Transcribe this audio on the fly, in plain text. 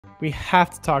we have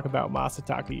to talk about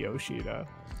Masataka Yoshida.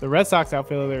 The Red Sox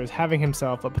outfielder is having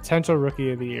himself a potential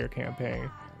Rookie of the Year campaign.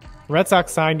 The Red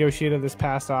Sox signed Yoshida this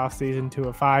past offseason to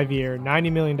a 5-year,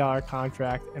 $90 million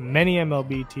contract, and many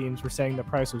MLB teams were saying the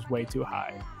price was way too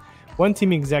high. One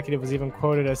team executive was even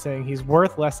quoted as saying he's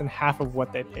worth less than half of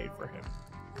what they paid for him.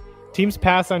 Teams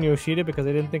passed on Yoshida because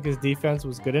they didn't think his defense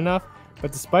was good enough,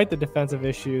 but despite the defensive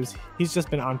issues, he's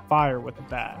just been on fire with the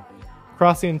bat.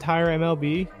 Across the entire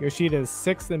MLB, Yoshida is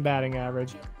 6th in batting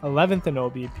average, 11th in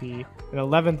OBP, and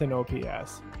 11th in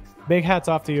OPS. Big hats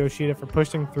off to Yoshida for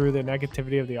pushing through the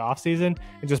negativity of the offseason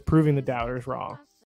and just proving the doubters wrong.